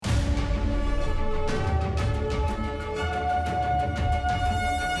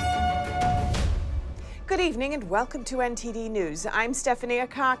Good evening and welcome to NTD News. I'm Stephania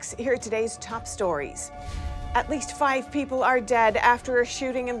Cox. Here are today's top stories. At least 5 people are dead after a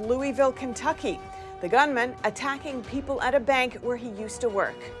shooting in Louisville, Kentucky. The gunman attacking people at a bank where he used to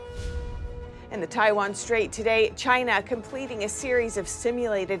work. In the Taiwan Strait today, China completing a series of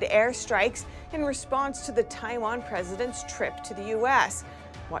simulated airstrikes in response to the Taiwan president's trip to the U.S.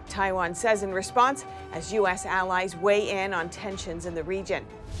 What Taiwan says in response as U.S. allies weigh in on tensions in the region.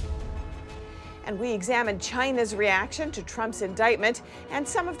 And we examine China's reaction to Trump's indictment and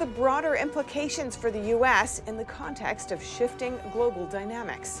some of the broader implications for the U.S. in the context of shifting global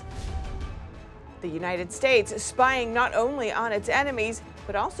dynamics. The United States spying not only on its enemies,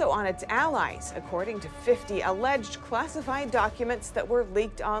 but also on its allies, according to 50 alleged classified documents that were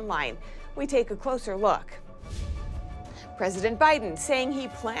leaked online. We take a closer look. President Biden saying he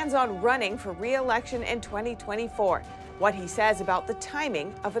plans on running for re-election in 2024. What he says about the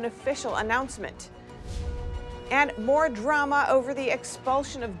timing of an official announcement. And more drama over the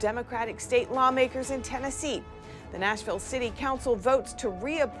expulsion of Democratic state lawmakers in Tennessee. The Nashville City Council votes to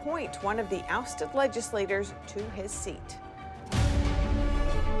reappoint one of the ousted legislators to his seat.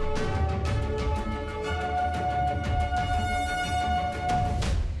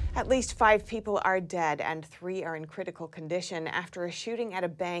 At least 5 people are dead and 3 are in critical condition after a shooting at a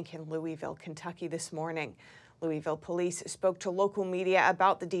bank in Louisville, Kentucky this morning. Louisville police spoke to local media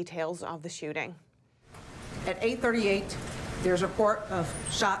about the details of the shooting. At 8:38, there's a report of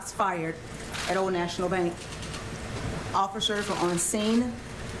shots fired at Old National Bank. Officers were on scene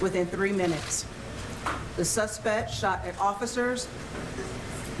within 3 minutes. The suspect shot at officers.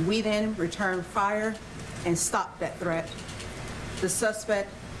 We then returned fire and stopped that threat. The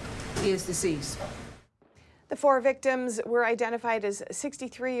suspect is deceased. The 4 victims were identified as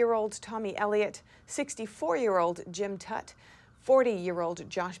 63-year-old Tommy Elliott, 64-year-old Jim Tutt, 40-year-old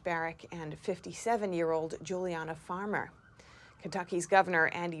Josh Barrick, and 57-year-old Juliana Farmer. Kentucky's Governor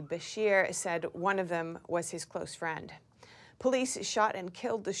Andy Beshear said one of them was his close friend. Police shot and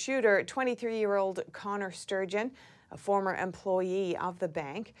killed the shooter, 23-year-old Connor Sturgeon, a former employee of the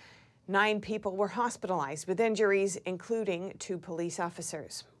bank. 9 people were hospitalized with injuries, including 2 police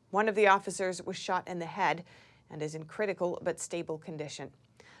officers. One of the officers was shot in the head and is in critical but stable condition.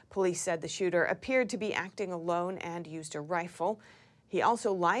 Police said the shooter appeared to be acting alone and used a rifle. He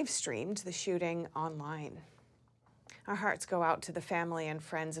also live-streamed the shooting online. Our hearts go out to the family and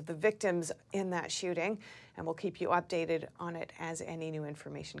friends of the victims in that shooting, and we'll keep you updated on it as any new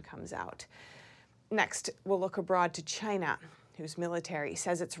information comes out. Next, we'll look abroad to China, whose military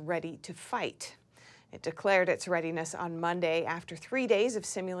says it's ready to fight. It declared its readiness on Monday after 3 days of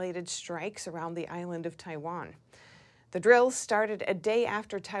simulated strikes around the island of Taiwan. The drills started a day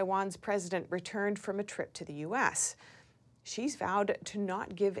after Taiwan's president returned from a trip to the U.S. She's vowed to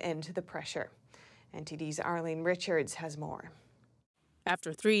not give in to the pressure. NTD's Arlene Richards has more.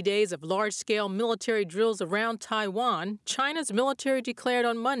 After 3 days of large-scale military drills around Taiwan, China's military declared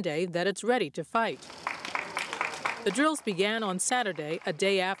on Monday that it's ready to fight. The drills began on Saturday, a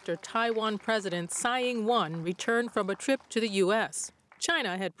day after Taiwan President Tsai Ing-wen returned from a trip to the U.S.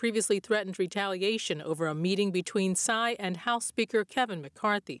 China had previously threatened retaliation over a meeting between Tsai and House Speaker Kevin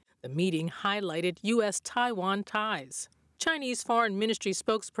McCarthy. The meeting highlighted U.S.-Taiwan ties. Chinese Foreign Ministry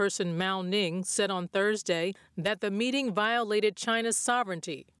spokesperson Mao Ning said on Thursday that the meeting violated China's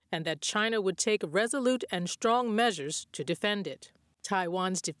sovereignty and that China would take resolute and strong measures to defend it.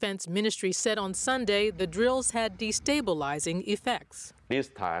 Taiwan's defense ministry said on Sunday the drills had destabilizing effects. This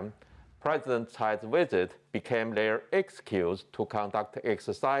time, President Tsai's visit became their excuse to conduct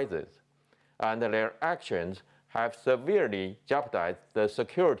exercises, and their actions have severely jeopardized the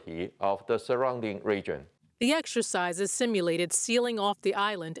security of the surrounding region. The exercises simulated sealing off the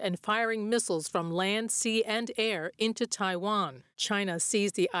island and firing missiles from land, sea, and air into Taiwan. China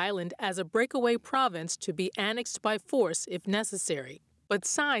sees the island as a breakaway province to be annexed by force if necessary. But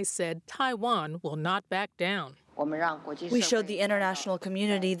Tsai said Taiwan will not back down. We showed the international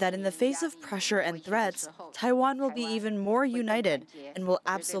community that in the face of pressure and threats, Taiwan will be even more united and will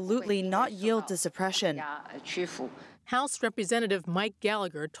absolutely not yield to suppression. House Representative Mike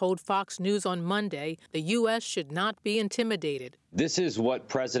Gallagher told Fox News on Monday the U.S. should not be intimidated. This is what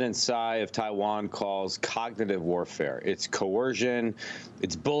President Tsai of Taiwan calls cognitive warfare. It's coercion,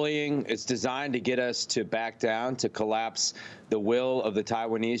 it's bullying, it's designed to get us to back down, to collapse the will of the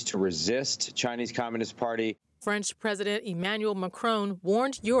Taiwanese to resist Chinese Communist Party. French President Emmanuel Macron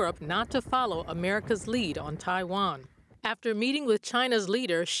warned Europe not to follow America's lead on Taiwan. After meeting with China's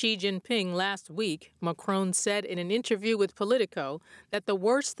leader Xi Jinping last week, Macron said in an interview with Politico that the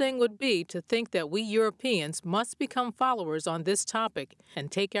worst thing would be to think that we Europeans must become followers on this topic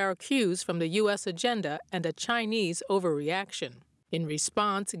and take our cues from the U.S. agenda and a Chinese overreaction. In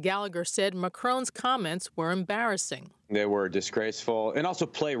response, Gallagher said Macron's comments were embarrassing. They were disgraceful and also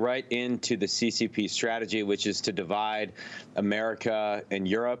play right into the CCP strategy, which is to divide America and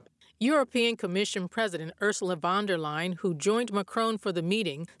Europe. European Commission President Ursula von der Leyen, who joined Macron for the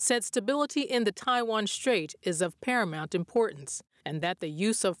meeting, said stability in the Taiwan Strait is of paramount importance and that the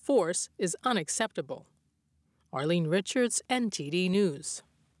use of force is unacceptable. Arlene Richards, NTD News.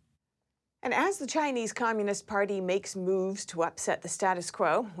 And as the Chinese Communist Party makes moves to upset the status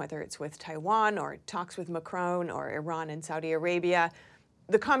quo, whether it's with Taiwan or talks with Macron or Iran and Saudi Arabia,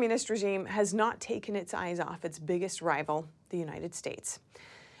 the communist regime has not taken its eyes off its biggest rival, the United States.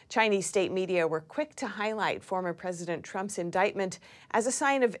 Chinese state media were quick to highlight former President Trump's indictment as a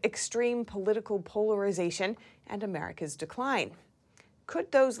sign of extreme political polarization and America's decline.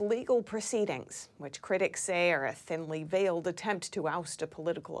 Could those legal proceedings, which critics say are a thinly veiled attempt to oust a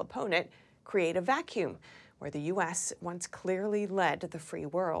political opponent, create a vacuum where the U.S. once clearly led the free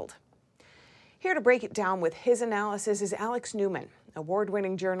world? Here to break it down with his analysis is Alex Newman,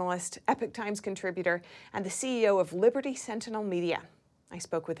 award-winning journalist, Epoch Times contributor, and the CEO of Liberty Sentinel Media. I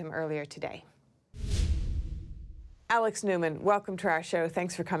spoke with him earlier today. Alex Newman, welcome to our show.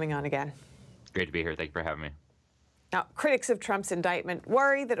 Thanks for coming on again. Great to be here. Thank you for having me. Now, critics of Trump's indictment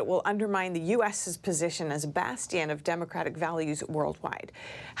worry that it will undermine the U.S.'s position as a bastion of democratic values worldwide.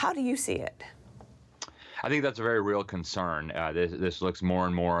 How do you see it? I think that's a very real concern. This looks more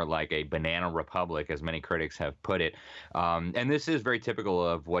and more like a banana republic, as many critics have put it. And this is very typical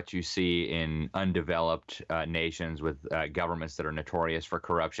of what you see in undeveloped nations with governments that are notorious for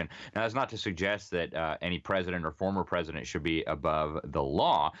corruption. Now, that's not to suggest that any president or former president should be above the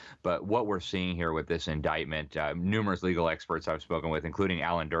law. But what we're seeing here with this indictment, numerous legal experts I've spoken with, including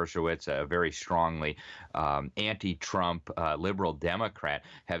Alan Dershowitz, a very strongly anti-Trump liberal Democrat,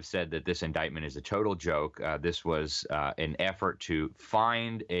 have said that this indictment is a total joke. This was an effort to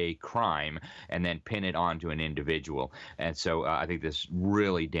find a crime and then pin it onto an individual. And so I think this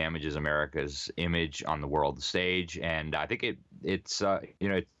really damages America's image on the world stage. And I think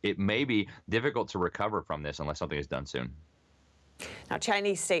it may be difficult to recover from this unless something is done soon. Now,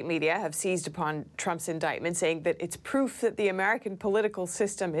 Chinese state media have seized upon Trump's indictment, saying that it's proof that the American political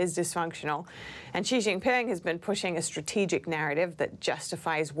system is dysfunctional. And Xi Jinping has been pushing a strategic narrative that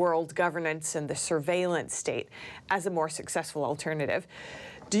justifies world governance and the surveillance state as a more successful alternative.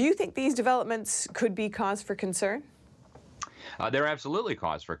 Do you think these developments could be cause for concern? They're absolutely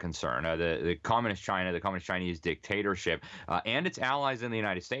cause for concern. The Communist China, the Communist Chinese dictatorship, and its allies in the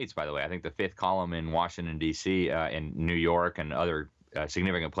United States, by the way. I think the fifth column in Washington, D.C., in New York, and other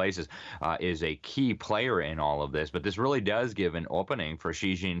significant places is a key player in all of this. But this really does give an opening for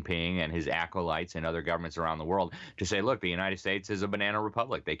Xi Jinping and his acolytes and other governments around the world to say, look, the United States is a banana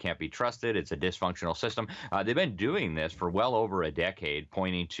republic. They can't be trusted. It's a dysfunctional system. They've been doing this for well over a decade,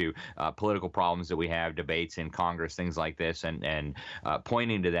 pointing to political problems that we have, debates in Congress, things like this, and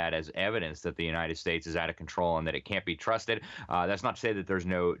pointing to that as evidence that the United States is out of control and that it can't be trusted. That's not to say that there's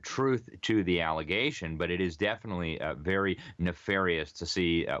no truth to the allegation, but it is definitely very nefarious to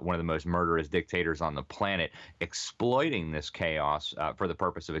see one of the most murderous dictators on the planet exploiting this chaos for the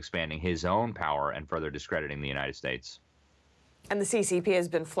purpose of expanding his own power and further discrediting the United States. And the CCP has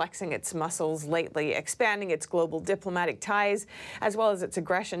been flexing its muscles lately, expanding its global diplomatic ties, as well as its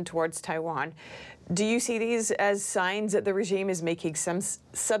aggression towards Taiwan. Do you see these as signs that the regime is making some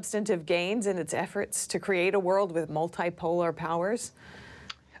substantive gains in its efforts to create a world with multipolar powers?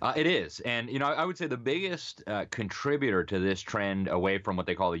 It is. And, I would say the biggest contributor to this trend away from what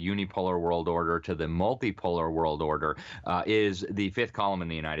they call the unipolar world order to the multipolar world order is the fifth column in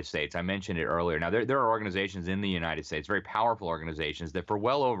the United States. I mentioned it earlier. Now, there are organizations in the United States, very powerful organizations, that for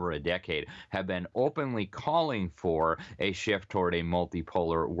well over a decade have been openly calling for a shift toward a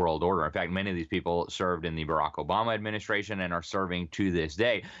multipolar world order. In fact, many of these people served in the Barack Obama administration and are serving to this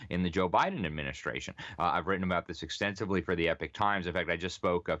day in the Joe Biden administration. I've written about this extensively for the Epoch Times. In fact, I just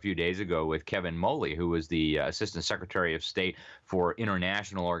spoke a few days ago with Kevin Moley, who was the Assistant Secretary of State for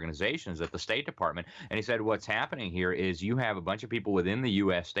International Organizations at the State Department. And he said what's happening here is you have a bunch of people within the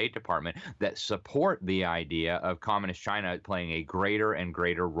U.S. State Department that support the idea of Communist China playing a greater and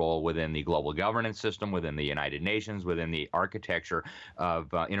greater role within the global governance system, within the United Nations, within the architecture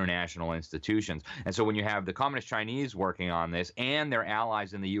of international institutions. And so when you have the Communist Chinese working on this and their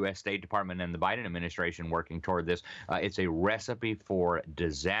allies in the U.S. State Department and the Biden administration working toward this, it's a recipe for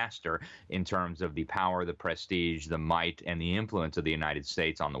disaster. disaster in terms of the power, the prestige, the might, and the influence of the United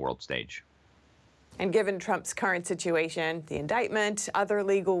States on the world stage. And given Trump's current situation, the indictment, other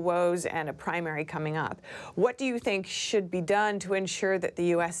legal woes, and a primary coming up, what do you think should be done to ensure that the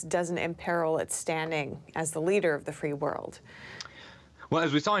U.S. doesn't imperil its standing as the leader of the free world? Well,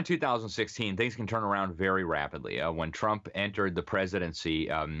 as we saw in 2016, things can turn around very rapidly. When Trump entered the presidency,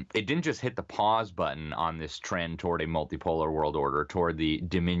 it didn't just hit the pause button on this trend toward a multipolar world order, toward the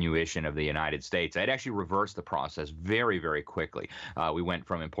diminution of the United States. It actually reversed the process very, very quickly. We went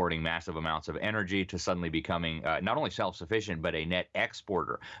from importing massive amounts of energy to suddenly becoming not only self-sufficient, but a net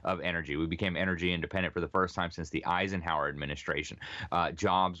exporter of energy. We became energy independent for the first time since the Eisenhower administration.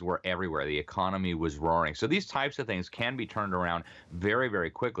 Jobs were everywhere. The economy was roaring. So these types of things can be turned around very,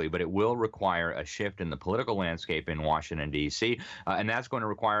 very quickly, but it will require a shift in the political landscape in Washington, D.C., and that's going to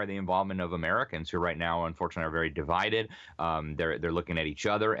require the involvement of Americans who right now, unfortunately, are very divided. They're looking at each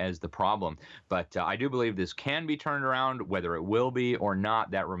other as the problem. But I do believe this can be turned around. Whether it will be or not,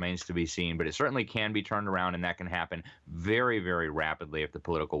 that remains to be seen, but it certainly can be turned around, and that can happen very, very rapidly if the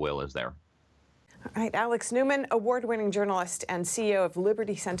political will is there. All right, Alex Newman, award-winning journalist and CEO of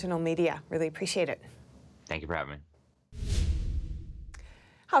Liberty Sentinel Media. Really appreciate it. Thank you for having me.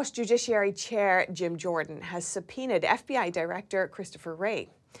 House Judiciary Chair Jim Jordan has subpoenaed FBI Director Christopher Wray.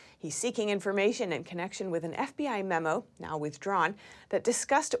 He's seeking information in connection with an FBI memo, now withdrawn, that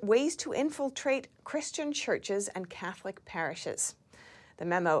discussed ways to infiltrate Christian churches and Catholic parishes. The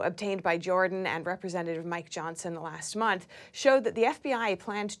memo, obtained by Jordan and Representative Mike Johnson last month, showed that the FBI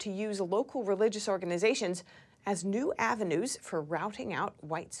planned to use local religious organizations as new avenues for routing out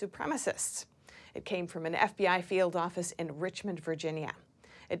white supremacists. It came from an FBI field office in Richmond, Virginia.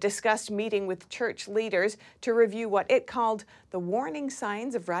 It discussed meeting with church leaders to review what it called the warning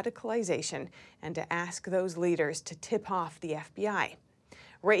signs of radicalization and to ask those leaders to tip off the FBI.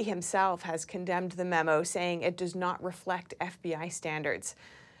 Wray himself has condemned the memo, saying it does not reflect FBI standards.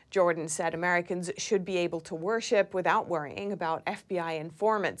 Jordan said Americans should be able to worship without worrying about FBI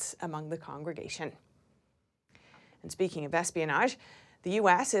informants among the congregation. And speaking of espionage, the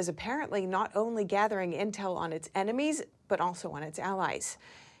U.S. is apparently not only gathering intel on its enemies, but also on its allies.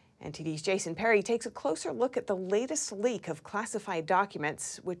 NTD's Jason Perry takes a closer look at the latest leak of classified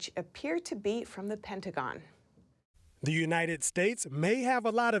documents, which appear to be from the Pentagon. The United States may have a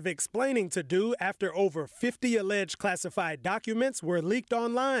lot of explaining to do after over 50 alleged classified documents were leaked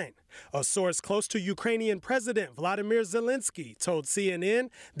online. A source close to Ukrainian President Volodymyr Zelensky told CNN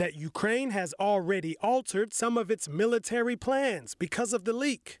that Ukraine has already altered some of its military plans because of the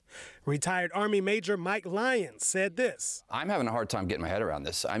leak. Retired Army Major Mike Lyons said this. I'm having a hard time getting my head around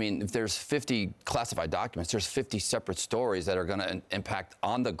this. I mean, if there's 50 classified documents, there's 50 separate stories that are going to impact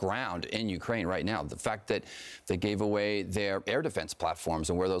on the ground in Ukraine right now. The fact that they gave away their air defense platforms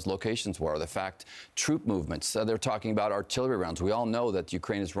and where those locations were, the fact troop movements, they're talking about artillery rounds. We all know that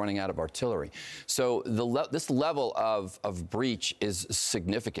Ukraine is running out of artillery. So this level of breach is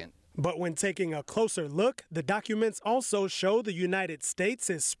significant. But when taking a closer look, the documents also show the United States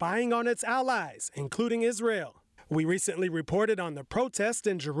is spying on its allies, including Israel. We recently reported on the protest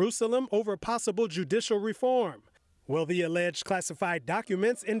in Jerusalem over possible judicial reform. Well, the alleged classified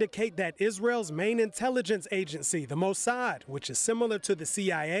documents indicate that Israel's main intelligence agency, the Mossad, which is similar to the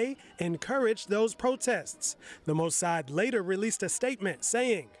CIA, encouraged those protests. The Mossad later released a statement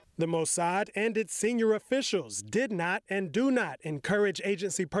saying, "The Mossad and its senior officials did not and do not encourage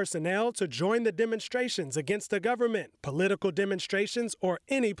agency personnel to join the demonstrations against the government, political demonstrations, or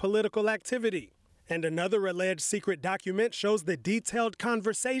any political activity." And another alleged secret document shows the detailed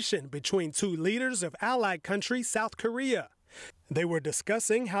conversation between two leaders of allied country South Korea. They were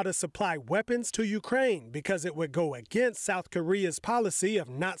discussing how to supply weapons to Ukraine because it would go against South Korea's policy of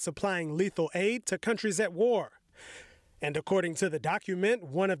not supplying lethal aid to countries at war. And according to the document,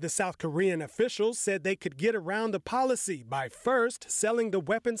 one of the South Korean officials said they could get around the policy by first selling the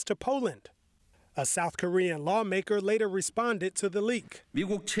weapons to Poland. A South Korean lawmaker later responded to the leak.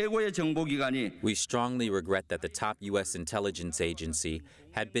 We strongly regret that the top U.S. intelligence agency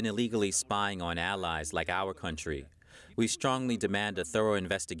had been illegally spying on allies like our country. We strongly demand a thorough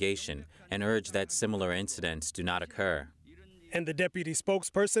investigation and urge that similar incidents do not occur. And the deputy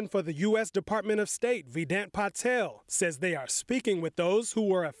spokesperson for the U.S. Department of State, Vedant Patel, says they are speaking with those who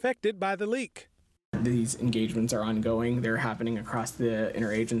were affected by the leak. These engagements are ongoing. They're happening across the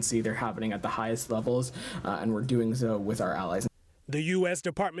interagency. They're happening at the highest levels, and we're doing so with our allies. The U.S.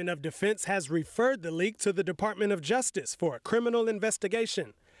 Department of Defense has referred the leak to the Department of Justice for a criminal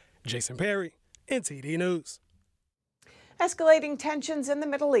investigation. Jason Perry, NTD News. Escalating tensions in the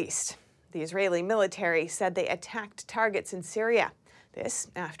Middle East. The Israeli military said they attacked targets in Syria. This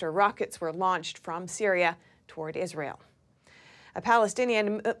after rockets were launched from Syria toward Israel. A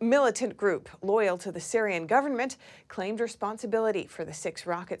Palestinian militant group loyal to the Syrian government claimed responsibility for the 6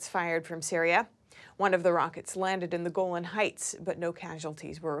 rockets fired from Syria. One of the rockets landed in the Golan Heights, but no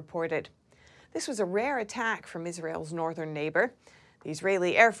casualties were reported. This was a rare attack from Israel's northern neighbor. The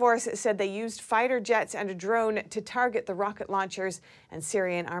Israeli Air Force said they used fighter jets and a drone to target the rocket launchers and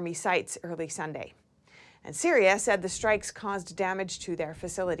Syrian army sites early Sunday. And Syria said the strikes caused damage to their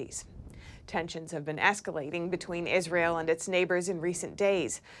facilities. Tensions have been escalating between Israel and its neighbors in recent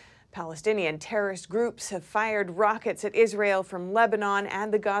days. Palestinian terrorist groups have fired rockets at Israel from Lebanon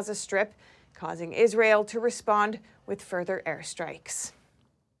and the Gaza Strip, causing Israel to respond with further airstrikes.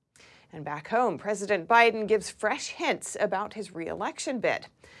 And back home, President Biden gives fresh hints about his re-election bid.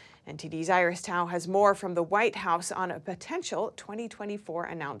 NTD's Iris Tao has more from the White House on a potential 2024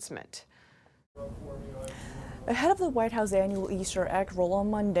 announcement. Ahead of the White House annual Easter egg roll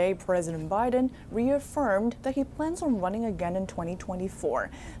on Monday, President Biden reaffirmed that he plans on running again in 2024,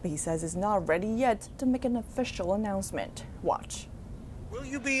 but he says he's not ready yet to make an official announcement. Watch. Will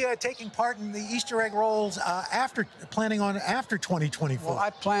you be taking part in the Easter egg rolls after 2024? Well, I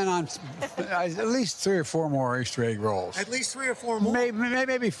plan on at least 3 or 4 more Easter egg rolls. At least 3 or 4 more?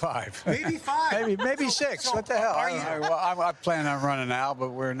 Maybe 5. Maybe 5? maybe 6. So what the hell? I plan on running now, but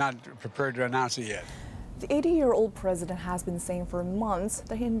we're not prepared to announce it yet. The 80-year-old president has been saying for months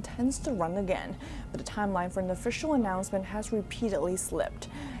that he intends to run again, but the timeline for an official announcement has repeatedly slipped.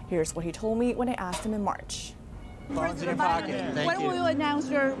 Here's what he told me when I asked him in March. Phone's in your pocket. Thank when will you announce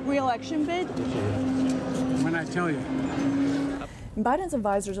your re-election bid? When I tell you. Biden's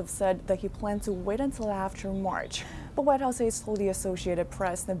advisors have said that he plans to wait until after March. But White House aides told the Associated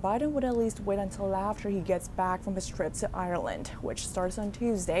Press that Biden would at least wait until after he gets back from his trip to Ireland, which starts on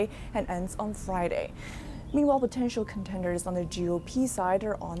Tuesday and ends on Friday. Meanwhile, potential contenders on the GOP side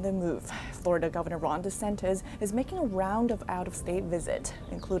are on the move. Florida Governor Ron DeSantis is making a round of out-of-state visits,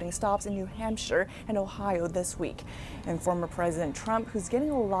 including stops in New Hampshire and Ohio this week. And former President Trump, who's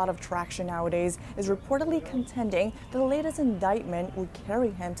getting a lot of traction nowadays, is reportedly contending the latest indictment would carry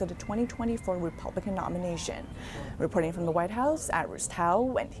him to the 2024 Republican nomination. Reporting from the White House, Iris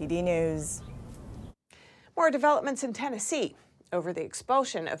Tao, NTD News. More developments in Tennessee over the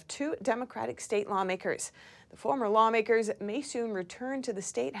expulsion of 2 Democratic state lawmakers. The former lawmakers may soon return to the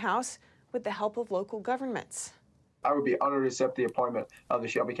state house with the help of local governments. I would be honored to accept the appointment of the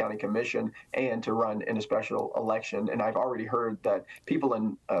Shelby County Commission and to run in a special election. And I've already heard that people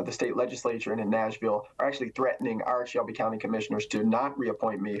in the state legislature and in Nashville are actually threatening our Shelby County commissioners to not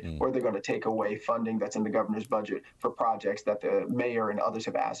reappoint me, or they're going to take away funding that's in the governor's budget for projects that the mayor and others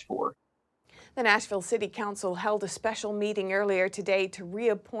have asked for. The Nashville City Council held a special meeting earlier today to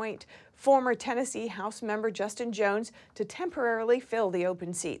reappoint former Tennessee House member Justin Jones to temporarily fill the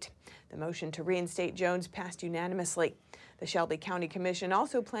open seat. The motion to reinstate Jones passed unanimously. The Shelby County Commission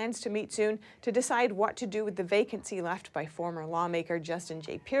also plans to meet soon to decide what to do with the vacancy left by former lawmaker Justin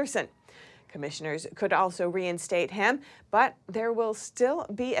J. Pearson. Commissioners could also reinstate him, but there will still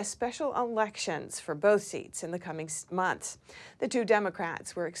be a special elections for both seats in the coming months. The 2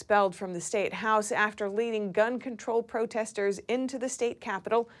 Democrats were expelled from the state house after leading gun control protesters into the state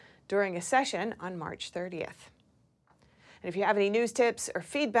capitol during a session on March 30th. And if you have any news tips or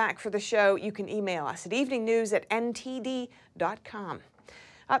feedback for the show, you can email us at eveningnews@ntd.com.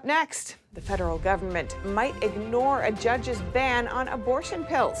 Up next, the federal government might ignore a judge's ban on abortion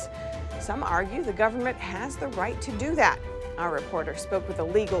pills. Some argue the government has the right to do that. Our reporter spoke with a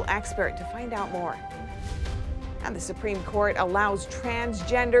legal expert to find out more. And the Supreme Court allows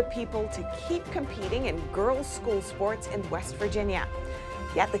transgender people to keep competing in girls' school sports in West Virginia.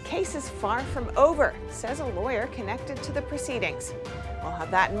 Yet the case is far from over, says a lawyer connected to the proceedings. We'll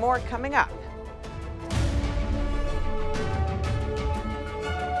have that and more coming up.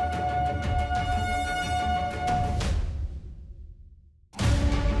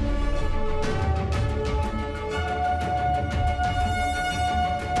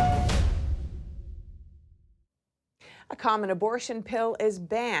 A common abortion pill is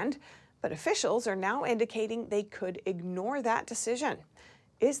banned, but officials are now indicating they could ignore that decision.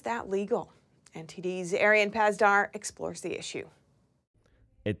 Is that legal? NTD's Arian Pazdar explores the issue.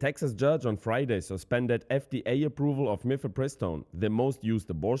 A Texas judge on Friday suspended FDA approval of mifepristone, the most used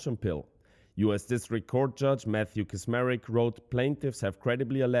abortion pill. U.S. District Court Judge Matthew Kaczmarek wrote, plaintiffs have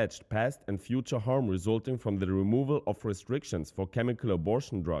credibly alleged past and future harm resulting from the removal of restrictions for chemical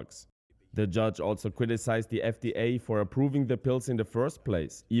abortion drugs. The judge also criticized the FDA for approving the pills in the first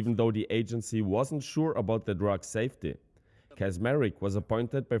place, even though the agency wasn't sure about the drug's safety. Kaczmarek was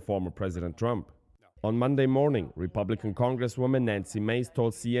appointed by former President Trump. On Monday morning, Republican Congresswoman Nancy Mace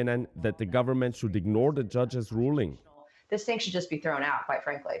told CNN that the government should ignore the judge's ruling. This thing should just be thrown out, quite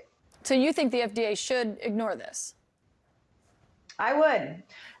frankly. So you think the FDA should ignore this? I would.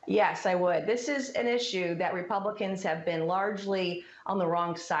 Yes, I would. This is an issue that Republicans have been largely on the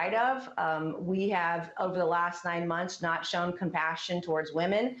wrong side of. We have, over the last 9 months, not shown compassion towards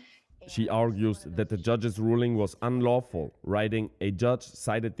women. She argues that the judge's ruling was unlawful, writing, "A judge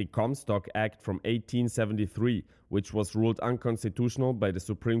cited the Comstock Act from 1873, which was ruled unconstitutional by the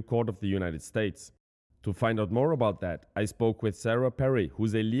Supreme Court of the United States." To find out more about that, I spoke with Sarah Perry,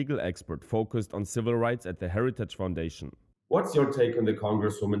 who's a legal expert focused on civil rights at the Heritage Foundation. What's your take on the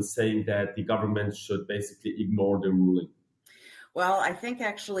Congresswoman saying that the government should basically ignore the ruling? Well, I think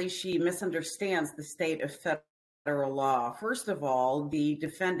actually she misunderstands the state of federal law. First of all, the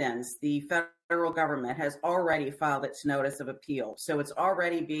defendants, the federal government, has already filed its notice of appeal. So it's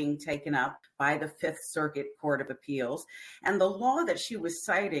already being taken up by the Fifth Circuit Court of Appeals. And the law that she was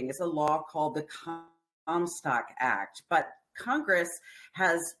citing is a law called the Comstock Act. But Congress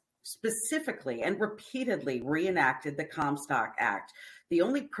has specifically and repeatedly reenacted the Comstock Act. The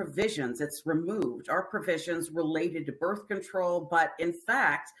only provisions it's removed are provisions related to birth control, but in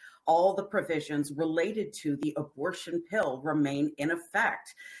fact, all the provisions related to the abortion pill remain in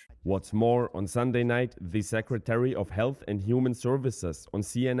effect. What's more, on Sunday night, the Secretary of Health and Human Services on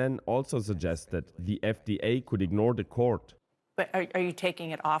CNN also suggested the FDA could ignore the court. But are you taking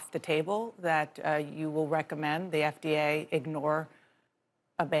it off the table that you will recommend the FDA ignore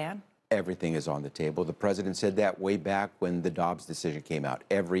a ban? Everything is on the table. The president said that way back when the Dobbs decision came out.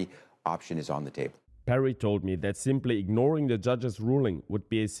 Every option is on the table. Perry told me that simply ignoring the judge's ruling would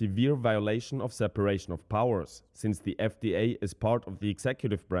be a severe violation of separation of powers, since the FDA is part of the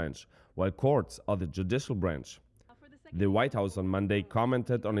executive branch, while courts are the judicial branch. The White House on Monday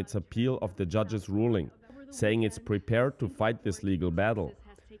commented on its appeal of the judge's ruling, saying it's prepared to fight this legal battle.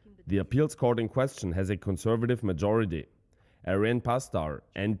 The appeals court in question has a conservative majority. Ariane Pastar,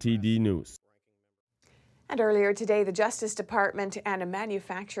 NTD News. And earlier today, the Justice Department and a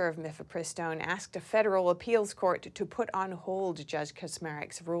manufacturer of mifepristone asked a federal appeals court to put on hold Judge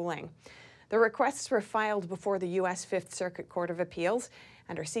Kaczmarek's ruling. The requests were filed before the U.S. Fifth Circuit Court of Appeals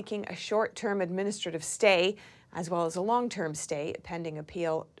and are seeking a short-term administrative stay as well as a long-term stay pending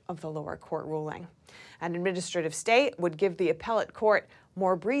appeal of the lower court ruling. An administrative stay would give the appellate court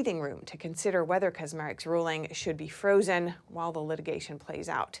more breathing room to consider whether Kaczmarek's ruling should be frozen while the litigation plays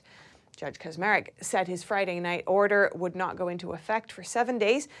out. Judge Kaczmarek said his Friday night order would not go into effect for 7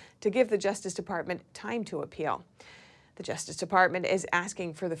 days to give the Justice Department time to appeal. The Justice Department is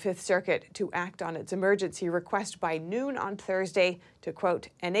asking for the Fifth Circuit to act on its emergency request by noon on Thursday to, quote,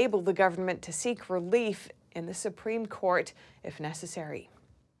 enable the government to seek relief in the Supreme Court if necessary.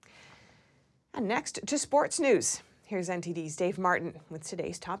 And next to sports news. Here's NTD's Dave Martin with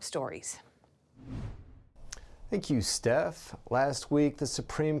today's top stories. Thank you, Steph. Last week, the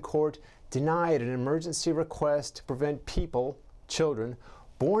Supreme Court denied an emergency request to prevent people, children,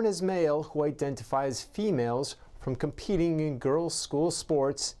 born as male who identify as females from competing in girls' school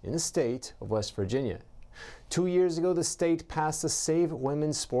sports in the state of West Virginia. 2 years ago, the state passed the Save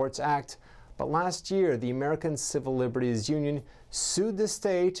Women's Sports Act, but last year, the American Civil Liberties Union sued the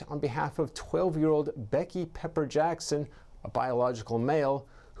state on behalf of 12-year-old Becky Pepper Jackson, a biological male,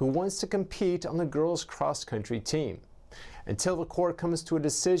 who wants to compete on the girls' cross-country team. Until the court comes to a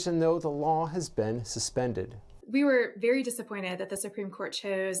decision, though, the law has been suspended. We were very disappointed that the Supreme Court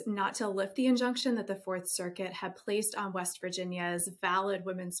chose not to lift the injunction that the Fourth Circuit had placed on West Virginia's valid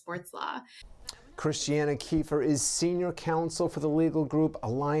women's sports law. Christiana Kiefer is senior counsel for the legal group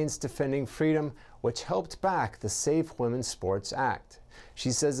Alliance Defending Freedom, which helped back the Safe Women's Sports Act.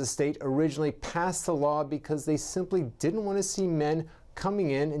 She says the state originally passed the law because they simply didn't want to see men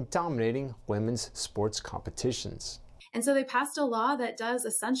coming in and dominating women's sports competitions. And so they passed a law that does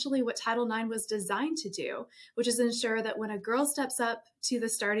essentially what Title IX was designed to do, which is ensure that when a girl steps up to the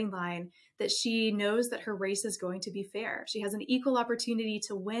starting line, that she knows that her race is going to be fair. She has an equal opportunity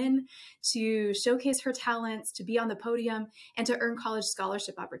to win, to showcase her talents, to be on the podium, and to earn college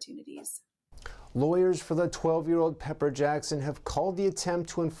scholarship opportunities. Lawyers for the 12-year-old Pepper Jackson have called the attempt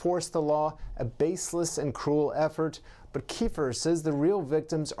to enforce the law a baseless and cruel effort, but Kiefer says the real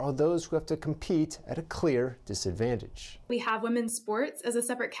victims are those who have to compete at a clear disadvantage. We have women's sports as a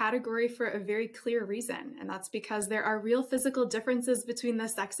separate category for a very clear reason, and that's because there are real physical differences between the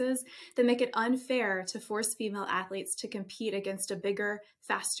sexes that make it unfair to force female athletes to compete against a bigger,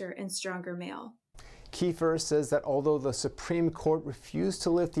 faster, and stronger male. Kiefer says that although the Supreme Court refused to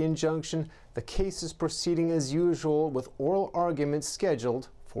lift the injunction, the case is proceeding as usual with oral arguments scheduled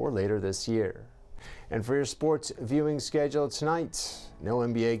for later this year. And for your sports viewing schedule tonight, no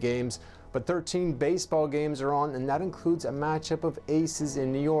NBA games, but 13 baseball games are on, and that includes a matchup of aces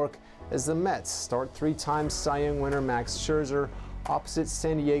in New York as the Mets start three-time Cy Young winner Max Scherzer opposite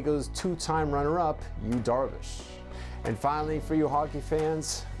San Diego's two-time runner-up, Yu Darvish. And finally, for you hockey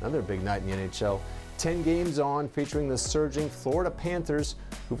fans, another big night in the NHL. 10 games on, featuring the surging Florida Panthers,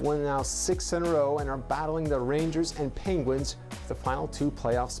 who've won now 6 in a row and are battling the Rangers and Penguins for the final 2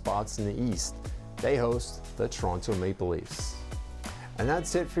 playoff spots in the East. They host the Toronto Maple Leafs. And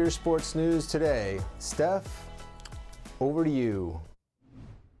that's it for your sports news today. Steph, over to you.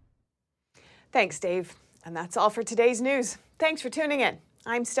 Thanks, Dave. And that's all for today's news. Thanks for tuning in.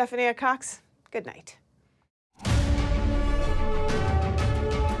 I'm Stephanie Cox. Good night.